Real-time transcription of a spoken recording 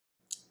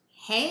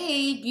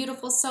Hey,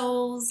 beautiful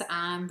souls.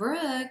 I'm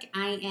Brooke.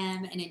 I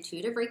am an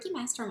intuitive Reiki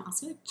master. I'm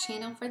also a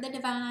channel for the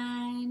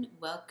divine.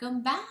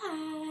 Welcome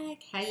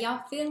back. How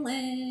y'all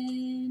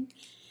feeling?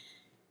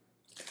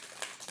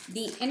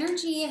 The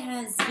energy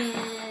has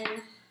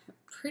been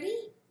pretty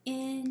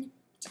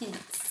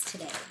intense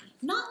today.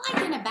 Not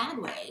like in a bad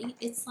way.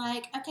 It's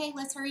like, okay,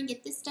 let's hurry and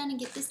get this done and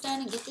get this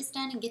done and get this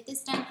done and get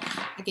this done.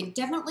 I can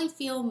definitely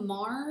feel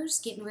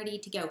Mars getting ready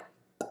to go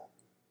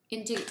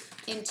into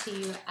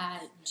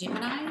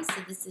Gemini. So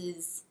this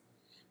is,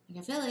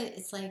 like, I feel it.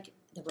 It's like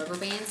the rubber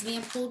band's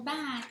being pulled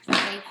back.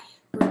 Okay,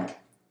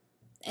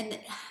 and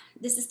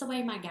this is the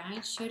way my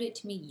guide showed it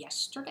to me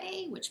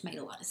yesterday, which made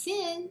a lot of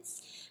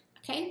sense.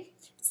 Okay,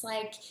 it's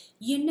like,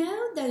 you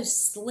know, those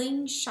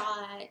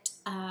slingshot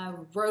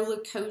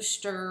roller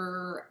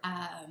coaster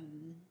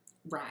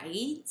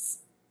rides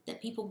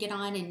that people get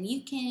on, and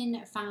you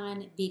can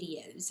find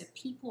videos of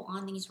people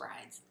on these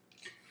rides,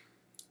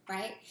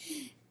 right?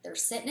 They're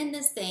sitting in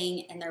this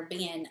thing and they're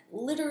being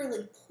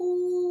literally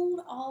pulled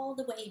all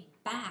the way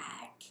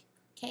back,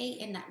 okay?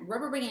 And that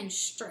rubber band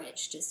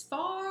stretched as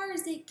far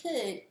as it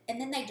could, and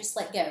then they just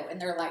let go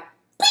and they're like,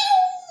 boom!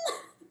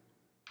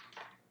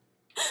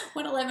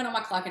 1:11 on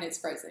my clock and it's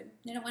frozen.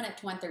 Then it went up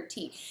to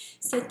 1:13.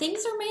 So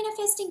things are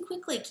manifesting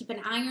quickly. Keep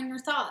an eye on your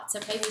thoughts,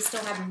 okay? We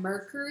still have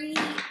Mercury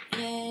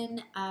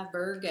in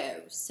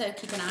Virgo. So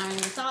keep an eye on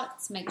your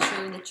thoughts. Make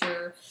sure that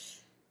you're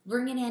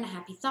bringing in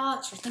happy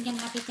thoughts, you're thinking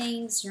happy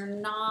things, you're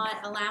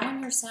not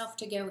allowing yourself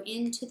to go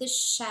into the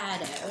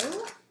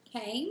shadow,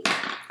 okay,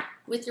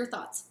 with your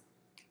thoughts.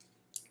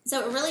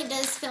 So it really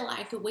does feel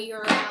like we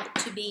are about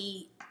to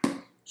be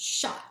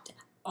shot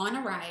on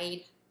a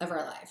ride of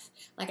our life.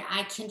 Like,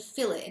 I can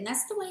feel it. And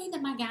that's the way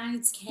that my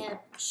guides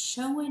kept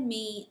showing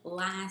me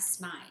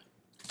last night.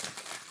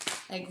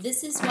 Like,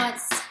 this is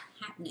what's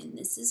happening.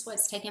 This is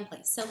what's taking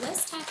place. So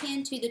let's tap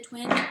into the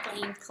Twin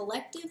Flame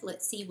Collective.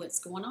 Let's see what's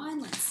going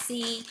on. Let's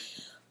see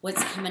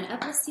what's coming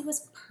up. Let's see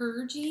what's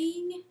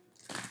purging.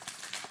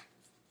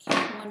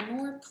 Okay, one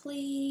more,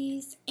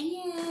 please.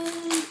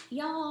 And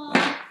y'all,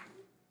 I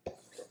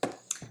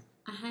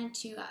had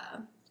to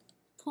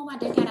pull my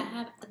deck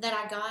out that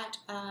I got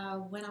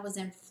when I was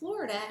in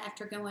Florida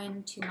after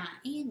going to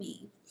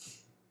Miami.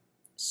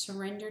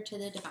 Surrender to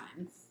the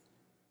divine.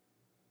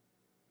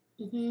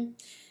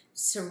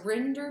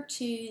 Surrender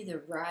to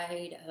the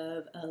ride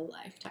of a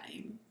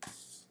lifetime.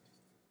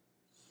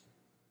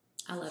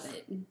 I love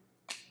it.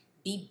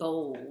 Be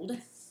bold.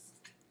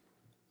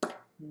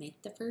 Make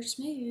the first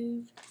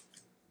move.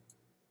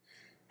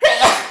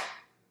 Oh,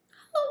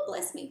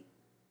 bless me.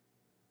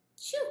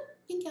 Shoo,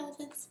 pink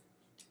elephants.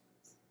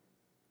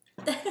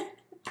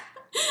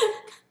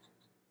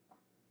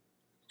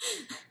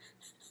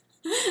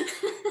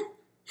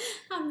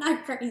 I'm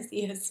not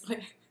crazy, I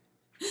swear.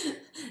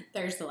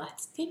 There's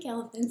lots of pink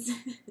elephants.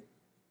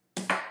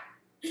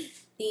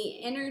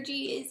 The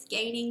energy is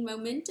gaining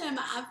momentum.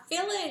 I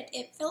feel it.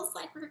 It feels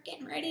like we're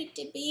getting ready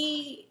to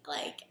be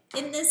like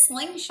in this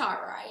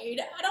slingshot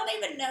ride. I don't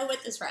even know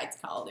what this ride's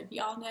called. If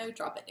y'all know,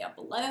 drop it down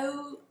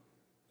below,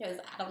 because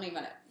I don't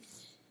even know.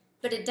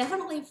 But it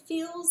definitely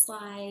feels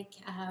like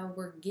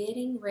we're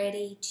getting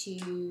ready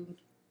to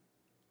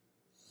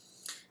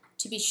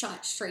be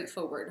shot straight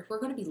forward. We're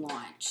going to be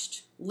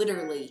launched.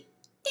 Literally,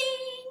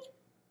 ding,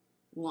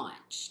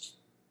 launched.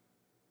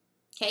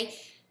 Okay,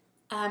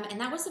 and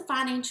that was a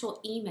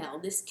financial email.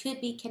 This could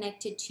be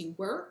connected to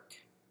work.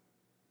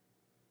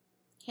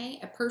 Okay,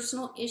 a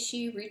personal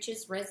issue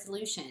reaches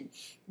resolution.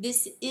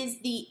 This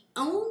is the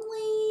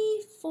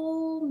only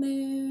full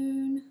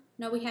moon.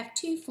 No, we have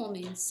two full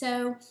moons.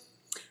 So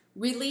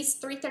release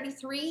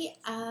 333.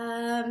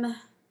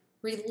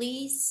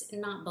 Release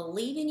not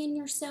believing in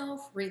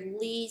yourself.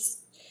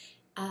 Release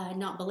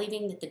not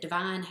believing that the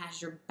divine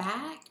has your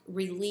back.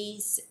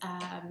 Release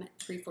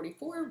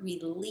 344.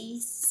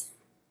 Release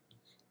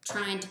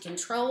trying to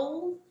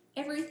control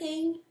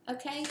everything,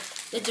 okay?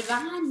 The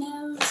divine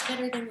knows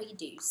better than we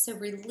do. So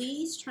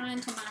release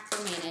trying to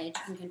micromanage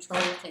and control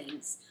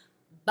things.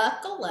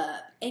 Buckle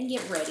up and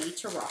get ready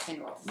to rock and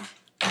roll.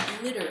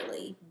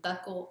 Literally,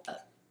 buckle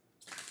up.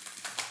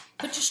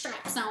 Put your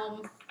straps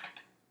on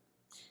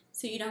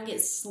so you don't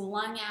get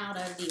slung out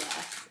of the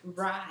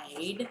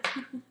ride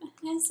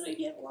as we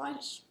get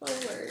launched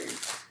forward.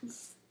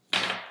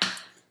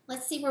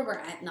 Let's see where we're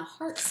at in the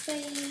heart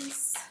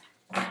space.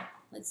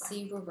 Let's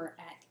see where we're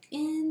at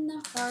in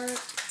the heart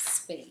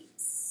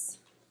space.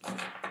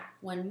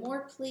 One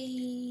more,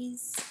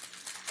 please.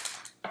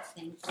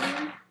 Thank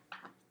you.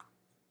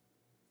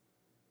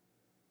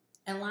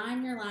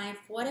 Align your life.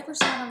 Whatever's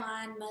not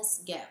aligned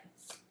must go.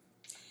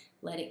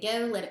 Let it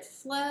go. Let it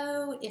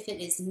flow. If it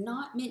is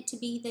not meant to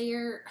be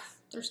there,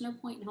 there's no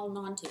point in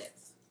holding on to it.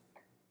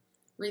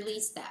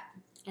 Release that.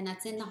 And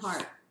that's in the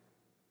heart.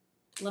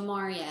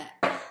 Lemuria.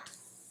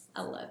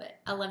 I love it.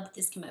 I love that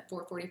this came up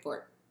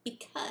 444.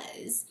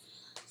 Because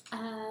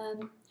I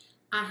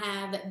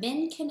have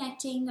been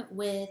connecting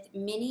with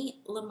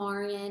many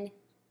Lemurian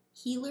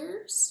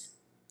healers,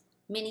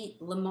 many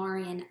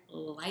Lemurian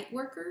light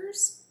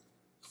workers,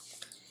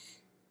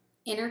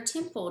 Inner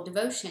temple,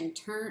 devotion,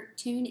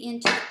 tune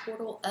into the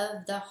portal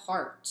of the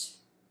heart.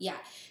 Yeah,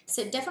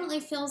 so it definitely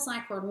feels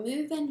like we're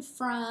moving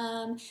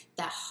from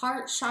the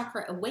heart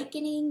chakra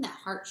awakening, that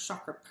heart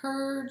chakra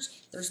purge.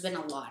 There's been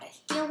a lot of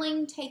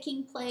healing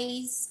taking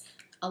place,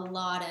 a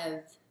lot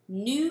of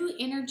new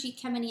energy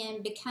coming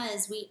in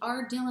because we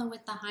are dealing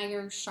with the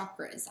higher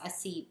chakras. I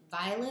see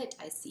violet,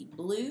 I see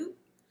blue.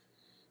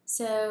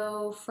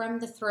 So from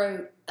the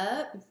throat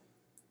up,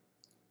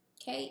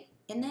 okay,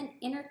 and then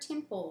inner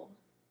temple.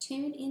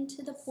 Tune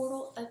into the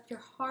portal of your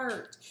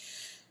heart.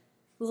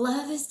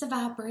 Love is the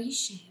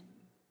vibration,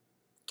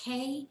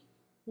 okay?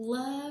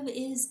 Love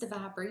is the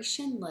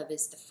vibration. Love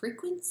is the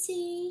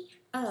frequency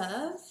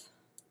of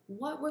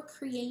what we're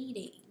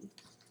creating.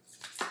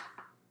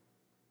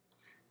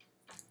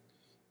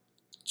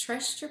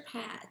 Trust your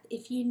path.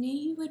 If you knew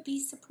you would be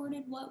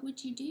supported, what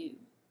would you do?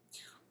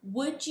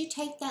 Would you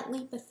take that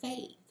leap of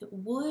faith?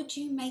 Would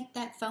you make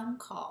that phone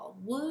call?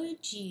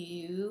 Would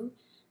you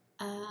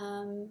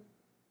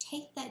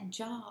take that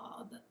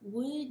job?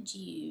 Would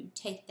you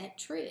take that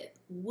trip?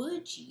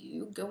 Would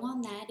you go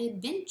on that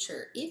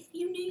adventure if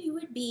you knew you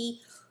would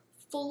be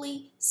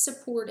fully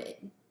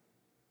supported?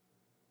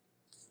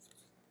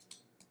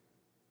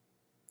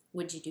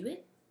 Would you do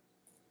it?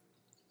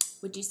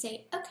 Would you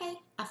say, okay,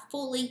 I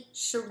fully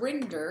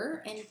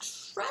surrender and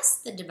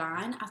trust the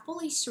divine. I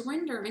fully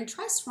surrender and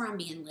trust where I'm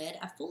being led.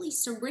 I fully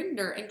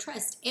surrender and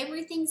trust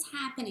everything's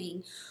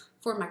happening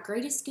for my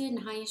greatest good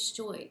and highest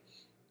joy.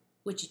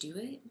 Would you do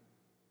it?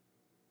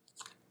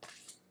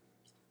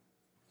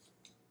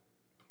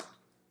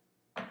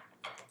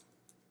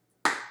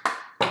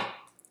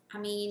 I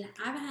mean,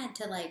 I've had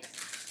to let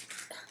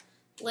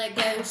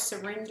go,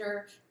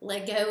 surrender,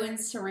 let go and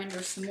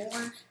surrender some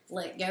more,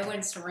 let go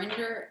and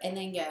surrender, and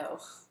then go,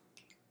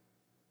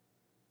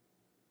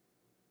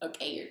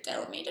 okay, you're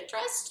telling me to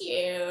trust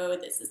you.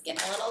 This is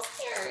getting a little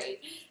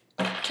scary.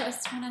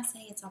 Trust when I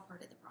say it's all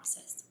part of the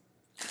process.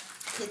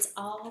 It's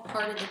all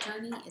part of the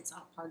journey. It's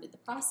all part of the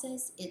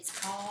process. It's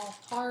all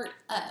part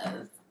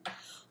of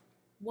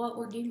what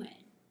we're doing.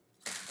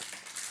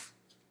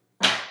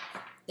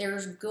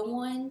 There's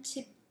going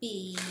to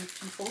be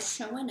people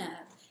showing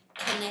up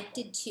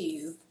connected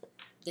to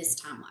this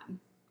timeline.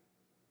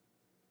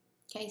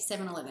 Okay,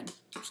 7-Eleven.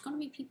 There's going to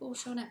be people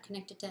showing up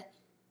connected to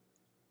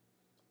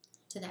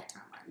that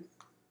timeline.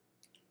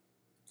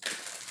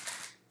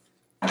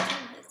 Okay,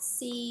 let's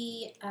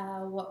see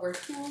what we're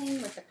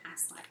feeling with the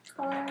past life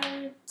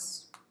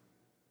cards.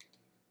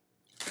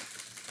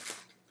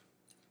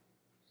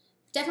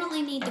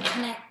 Definitely need to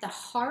connect the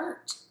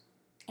heart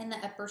and the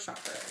upper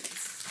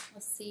chakras.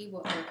 Let's see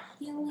what we're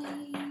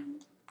healing.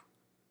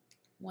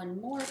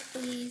 One more,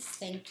 please.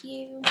 Thank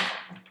you.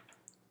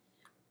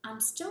 I'm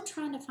still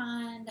trying to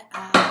find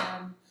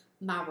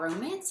my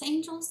Romance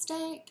Angels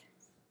deck.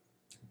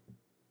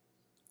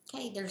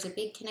 Okay, there's a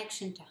big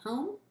connection to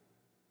home.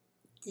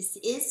 This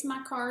is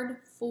my card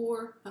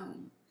for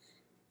home.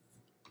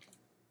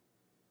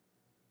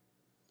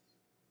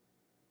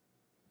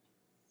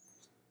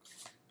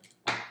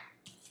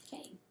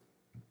 Okay.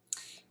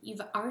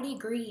 You've already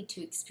agreed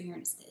to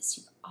experience this.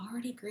 You've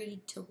already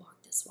agreed to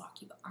walk this walk.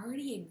 You've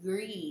already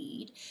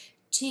agreed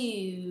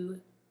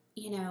to,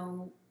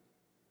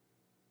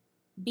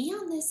 be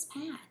on this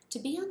path, to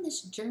be on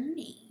this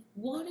journey.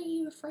 What are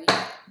you afraid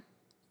of?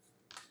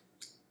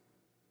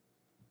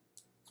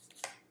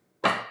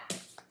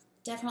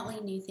 Definitely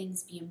new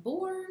things being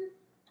born,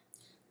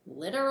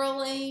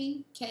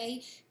 literally,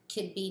 okay?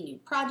 Could be new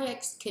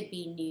projects, could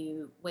be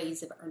new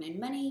ways of earning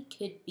money,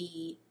 could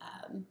be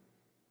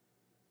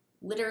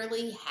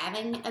literally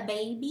having a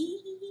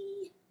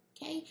baby,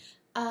 okay?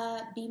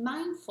 Be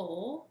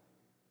mindful.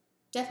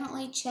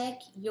 Definitely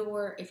check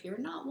if you're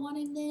not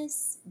wanting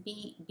this,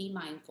 be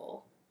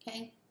mindful,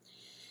 okay?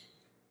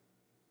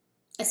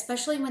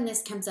 Especially when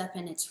this comes up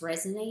and it's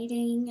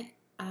resonating.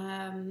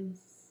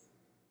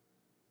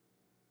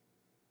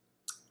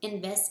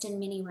 Invest in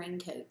mini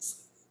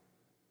raincoats.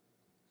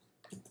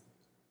 I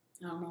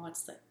don't know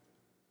what's the...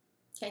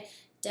 Okay,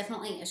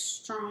 definitely a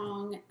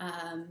strong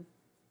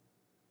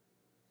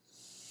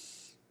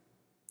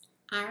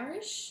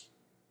Irish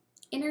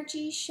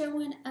energy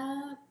showing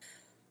up.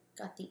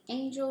 Got the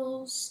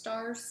angels,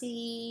 star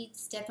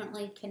seeds,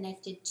 definitely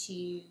connected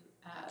to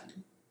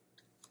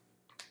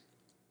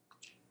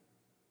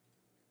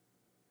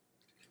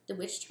the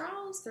witch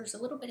trials. There's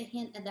a little bit of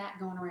hint of that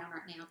going around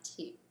right now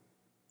too.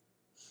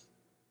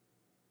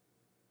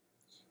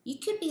 You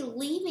could be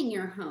leaving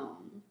your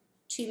home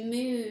to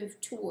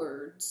move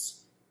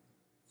towards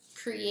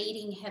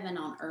creating heaven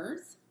on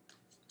earth.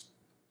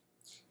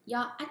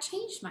 Y'all, I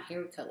changed my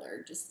hair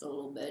color just a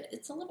little bit.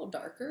 It's a little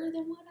darker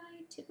than what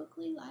I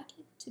typically like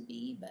it to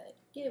be, but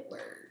it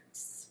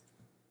works.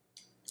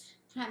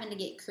 I'm having to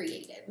get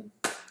creative.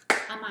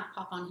 I might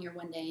pop on here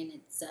one day and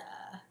it's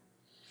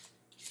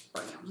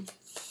brown.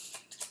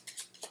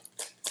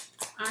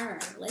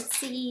 Alright, let's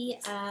see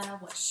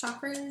what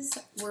chakras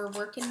we're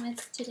working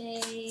with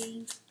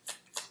today.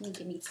 Can you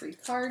give me 3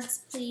 cards,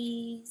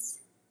 please?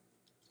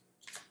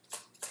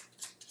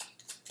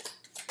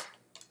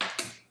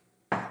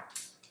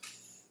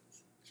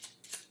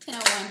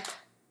 10:01.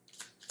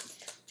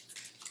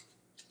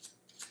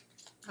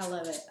 I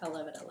love it. I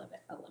love it. I love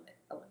it. I love it.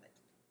 I love it.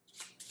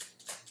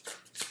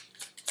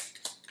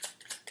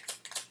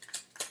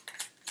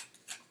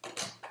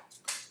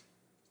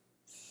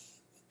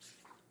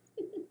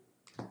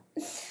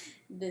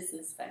 This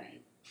is funny.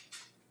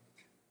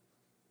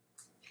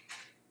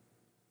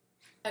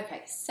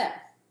 Okay, so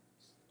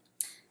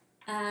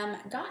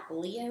got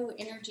Leo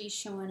energy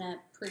showing up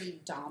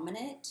pretty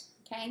dominant.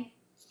 Okay,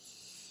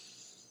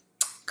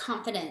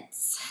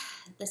 confidence,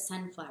 the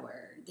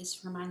sunflower.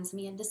 This reminds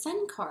me of the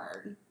sun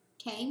card.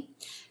 Okay,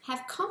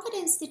 have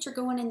confidence that you're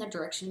going in the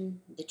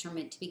direction that you're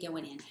meant to be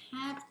going in.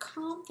 Have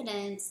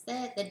confidence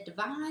that the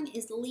divine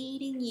is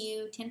leading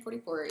you,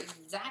 1044,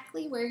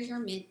 exactly where you're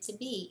meant to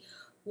be.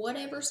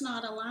 Whatever's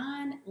not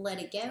aligned, let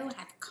it go.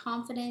 Have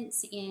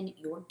confidence in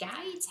your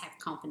guides. Have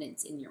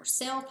confidence in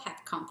yourself.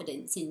 Have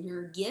confidence in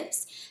your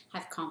gifts.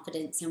 Have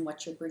confidence in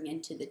what you're bringing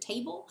to the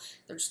table.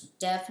 There's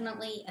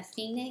definitely a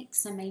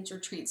phoenix, a major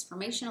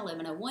transformation,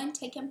 1101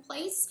 taking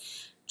place.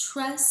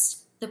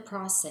 Trust the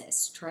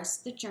process.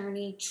 Trust the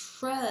journey.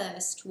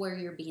 Trust where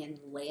you're being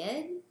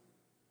led.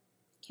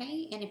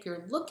 Okay? And if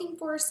you're looking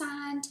for a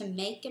sign to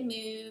make a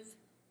move,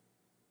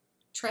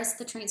 trust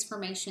the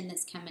transformation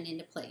that's coming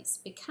into place,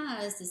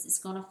 because this is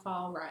going to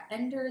fall right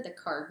under the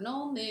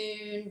cardinal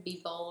moon.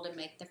 Be bold and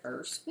make the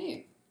first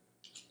move.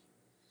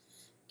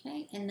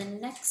 Okay, and the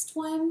next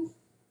one,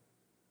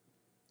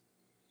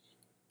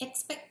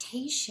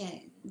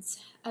 expectations.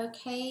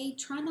 Okay,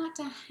 try not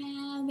to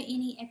have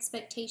any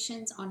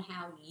expectations on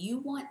how you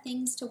want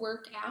things to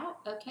work out.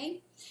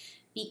 Okay,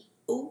 be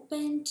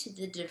open to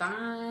the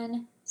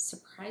divine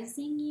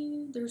surprising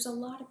you. There's a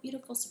lot of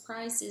beautiful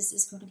surprises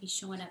is going to be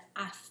showing up.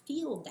 I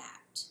feel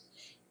that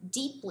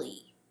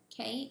deeply.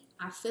 Okay,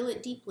 I feel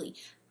it deeply.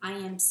 I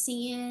am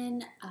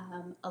seeing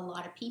a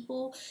lot of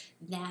people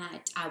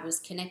that I was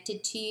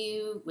connected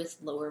to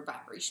with lower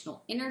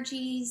vibrational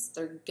energies.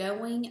 They're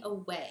going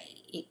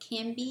away. It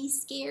can be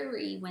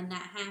scary when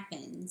that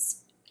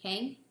happens.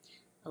 Okay,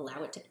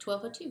 allow it to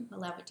 1202.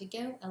 Allow it to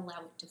go.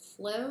 Allow it to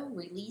flow.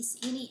 Release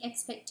any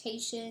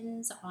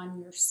expectations on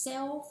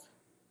yourself.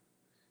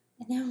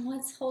 And then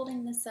what's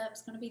holding this up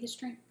is going to be the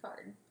Strength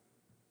card.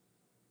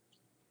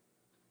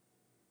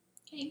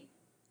 Okay.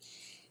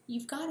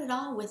 You've got it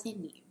all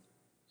within you.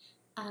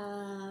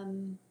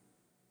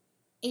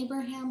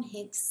 Abraham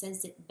Hicks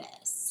says it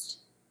best.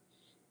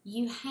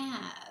 You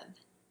have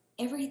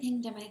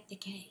everything to make the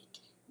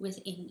cake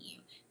within you.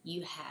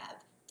 You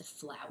have the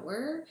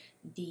flour,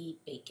 the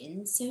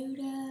baking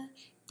soda,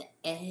 the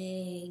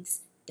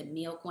eggs, the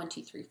milk, 1,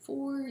 2, 3,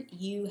 4.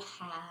 You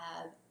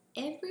have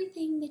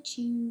everything that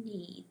you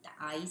need, the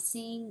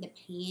icing, the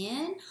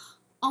pan.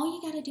 All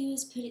you got to do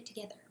is put it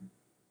together,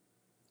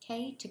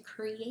 okay, to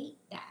create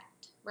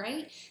that,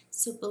 right?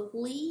 So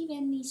believe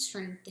in the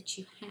strength that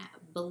you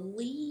have.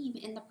 Believe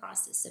in the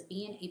process of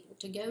being able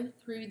to go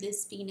through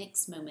this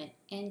Phoenix moment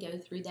and go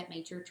through that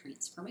major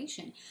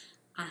transformation.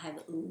 I have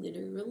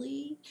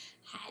literally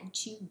had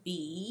to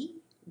be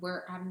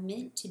where I'm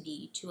meant to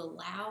be to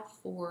allow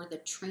for the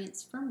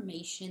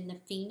transformation, the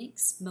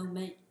Phoenix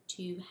moment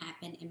to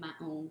happen in my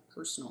own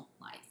personal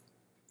life.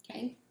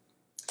 Okay?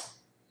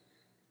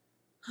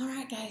 All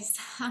right, guys,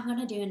 I'm going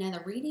to do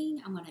another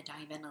reading. I'm going to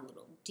dive in a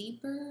little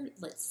deeper.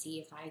 Let's see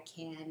if I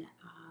can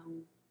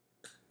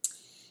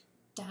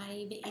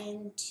dive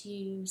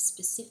into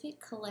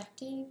specific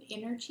collective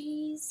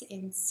energies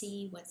and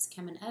see what's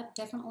coming up.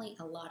 Definitely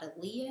a lot of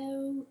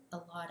Leo, a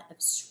lot of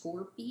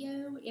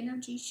Scorpio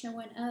energy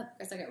showing up,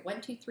 because I got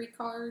 1, 2, 3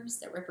 cards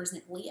that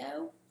represent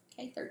Leo,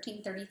 okay,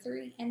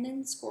 1333, and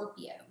then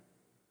Scorpio.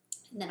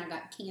 And then I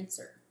got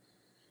Cancer.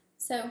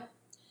 So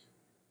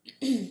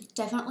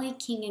definitely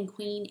King and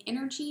Queen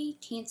energy,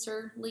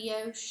 Cancer,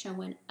 Leo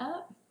showing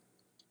up.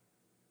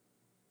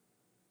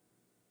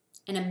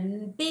 And a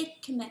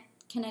big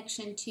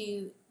connection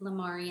to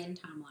Lemurian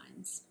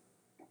timelines.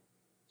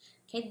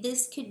 Okay,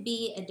 this could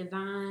be a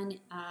divine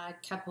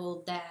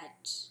couple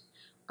that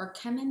are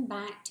coming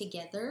back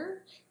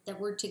together, that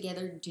were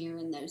together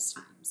during those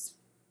times.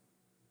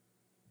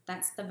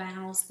 That's the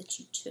vows that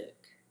you took,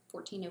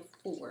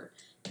 1404.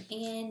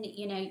 And,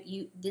 you know,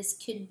 this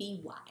could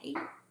be why.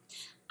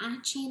 I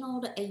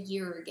channeled a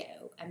year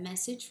ago a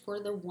message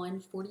for the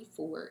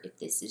 144. If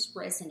this is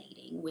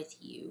resonating with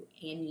you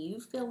and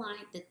you feel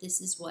like that this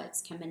is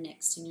what's coming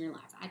next in your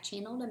life, I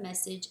channeled a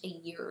message a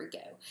year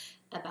ago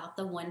about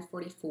the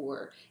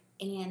 144,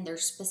 and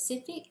there's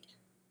specific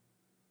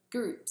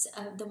groups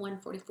of the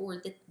 144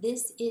 that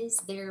this is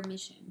their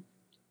mission.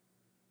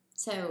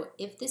 So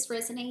if this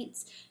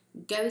resonates,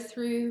 go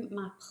through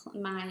my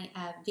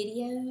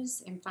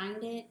videos and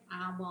find it.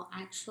 I will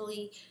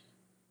actually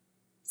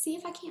see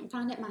if I can't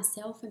find it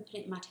myself and put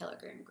it in my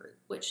Telegram group,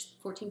 which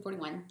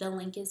 1441, the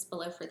link is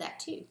below for that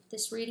too.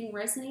 This reading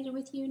resonated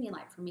with you and you'd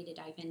like for me to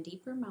dive in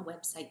deeper, my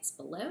website's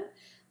below.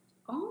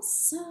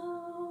 Also,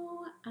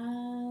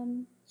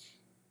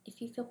 if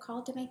you feel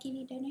called to make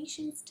any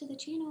donations to the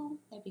channel,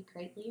 that'd be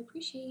greatly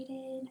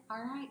appreciated.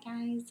 All right,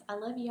 guys, I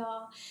love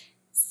y'all.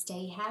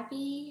 Stay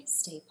happy,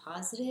 stay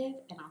positive,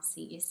 and I'll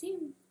see you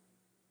soon.